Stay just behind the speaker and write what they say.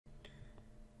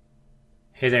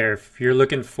Hey there, if you're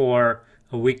looking for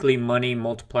a weekly money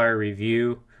multiplier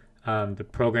review, the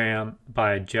program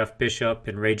by Jeff Bishop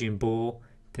and Raging Bull,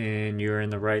 then you're in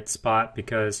the right spot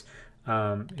because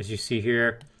as you see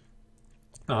here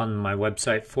on my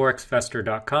website,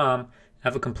 forexfester.com, I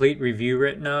have a complete review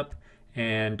written up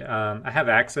and I have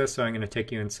access, so I'm going to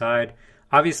take you inside.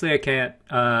 Obviously, I can't,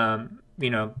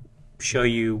 show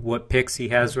you what picks he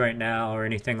has right now or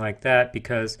anything like that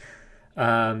because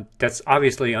that's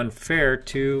obviously unfair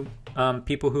to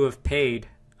people who have paid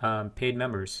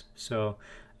members. So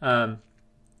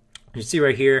you see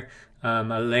right here,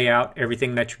 I lay out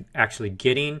everything that you're actually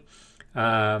getting.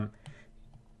 One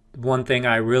thing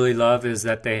I really love is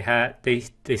that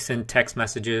they send text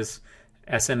messages,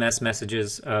 SMS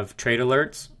messages of trade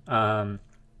alerts.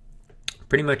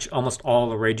 Pretty much almost all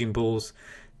the Raging Bulls,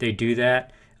 they do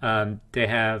that. They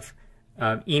have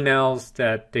emails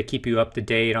that they keep you up to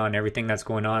date on everything that's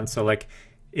going on. So like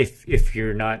if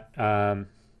you're not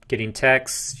getting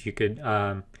texts, you could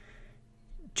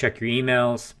check your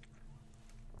emails.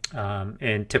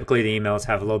 And typically the emails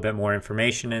have a little bit more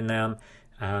information in them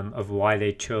of why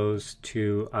they chose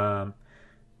to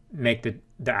make the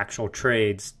actual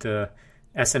trades. The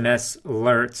SMS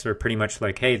alerts are pretty much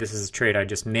like, hey, this is a trade I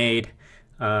just made.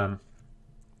 I'll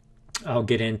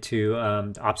get into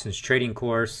the options trading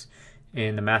course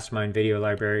in the mastermind video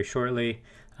library shortly.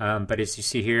 But as you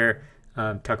see here,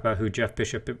 talk about who Jeff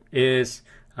Bishop is,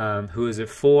 who is it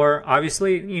for.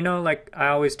 Obviously, like I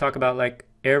always talk about, like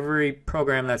every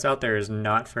program that's out there is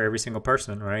not for every single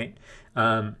person, right?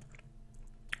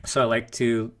 So I like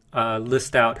to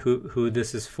list out who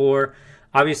this is for.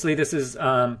 Obviously, this is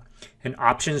an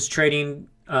options trading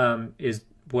is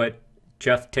what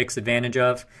Jeff takes advantage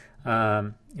of.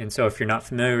 And so if you're not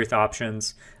familiar with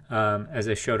options, as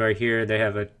I showed right here, they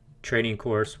have a trading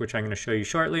course, which I'm going to show you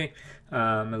shortly.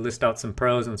 I list out some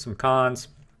pros and some cons.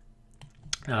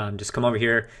 Just come over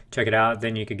here, check it out.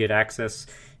 Then you could get access.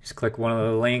 Just click one of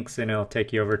the links and it'll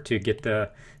take you over to get the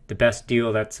best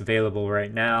deal that's available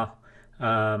right now.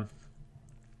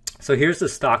 So here's the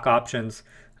stock options.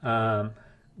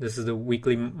 This is the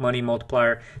weekly money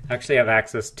multiplier. I actually have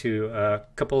access to a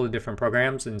couple of different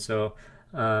programs, and so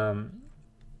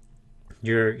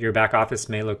your back office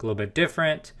may look a little bit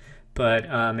different, but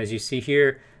as you see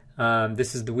here,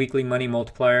 this is the weekly money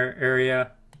multiplier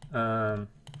area,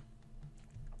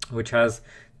 which has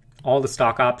all the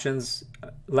stock options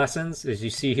lessons. As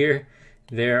you see here,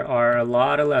 there are a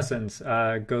lot of lessons.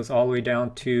 It goes all the way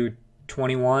down to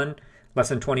 21,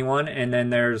 lesson 21, and then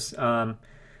there's a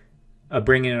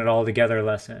bringing it all together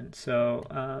lesson.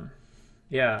 So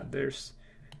yeah, there's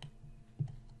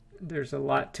a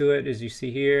lot to it, as you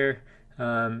see here.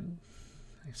 I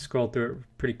scrolled through it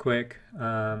pretty quick.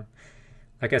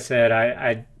 Like I said,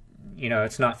 I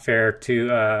it's not fair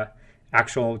to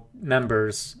actual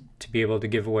members to be able to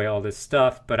give away all this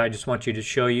stuff, but I just want you to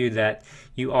show you that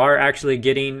you are actually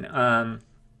getting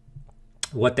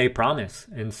what they promise.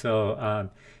 And so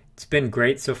it's been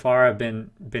great so far. I've been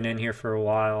in here for a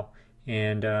while,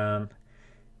 and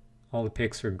all the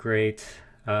picks are great.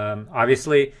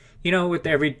 Obviously, with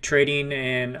every trading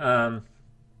and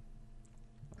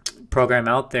program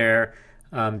out there,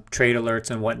 trade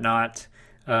alerts and whatnot,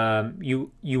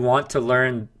 you want to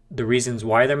learn the reasons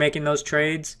why they're making those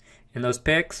trades and those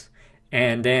picks,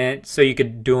 and then so you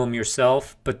could do them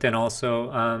yourself, but then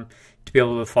also to be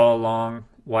able to follow along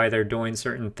why they're doing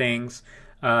certain things.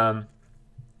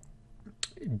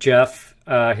 Jeff,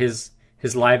 his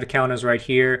live account is right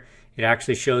here. It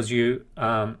actually shows you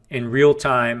in real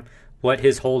time what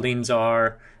his holdings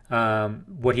are,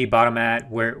 what he bought them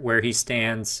at, where he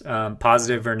stands,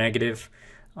 positive or negative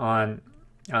on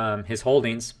his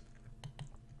holdings.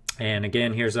 And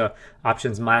again, here's a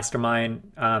options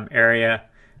mastermind area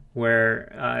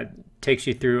where it takes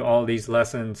you through all these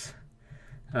lessons.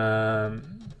 Let's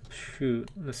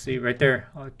see right there,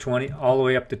 20 all the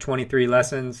way up to 23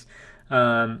 lessons.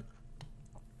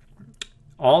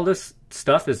 All this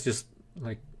stuff is just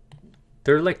like,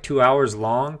 they're like 2 hours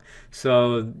long.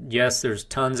 So yes, there's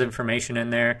tons of information in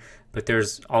there, but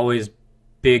there's always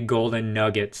big golden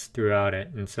nuggets throughout it.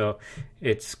 And so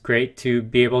it's great to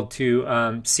be able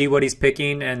to see what he's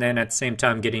picking, and then at the same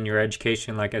time getting your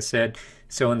education, like I said.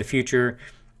 So in the future,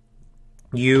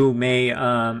 you may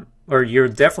or you're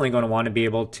definitely going to want to be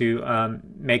able to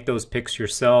make those picks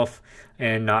yourself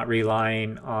and not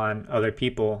relying on other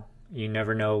people. You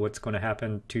never know what's going to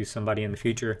happen to somebody in the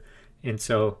future. And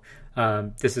so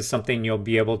this is something you'll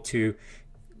be able to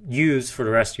use for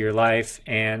the rest of your life,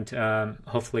 and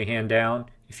hopefully hand down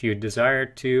if you desire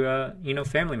to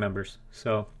family members.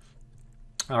 So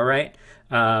all right,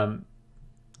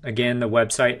 Again, the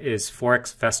website is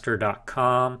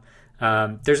forexvestor.com.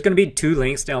 There's going to be 2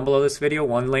 links down below this video.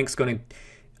 One link's going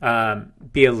to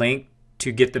be a link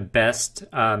to get the best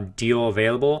deal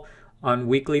available on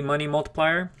Weekly Money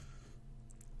Multiplier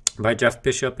by Jeff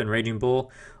Bishop and Raging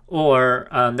Bull. Or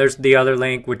there's the other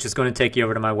link, which is going to take you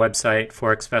over to my website,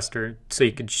 ForexVestor, so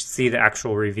you can see the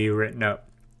actual review written up.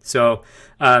 So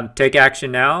take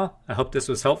action now. I hope this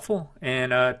was helpful,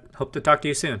 and hope to talk to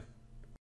you soon.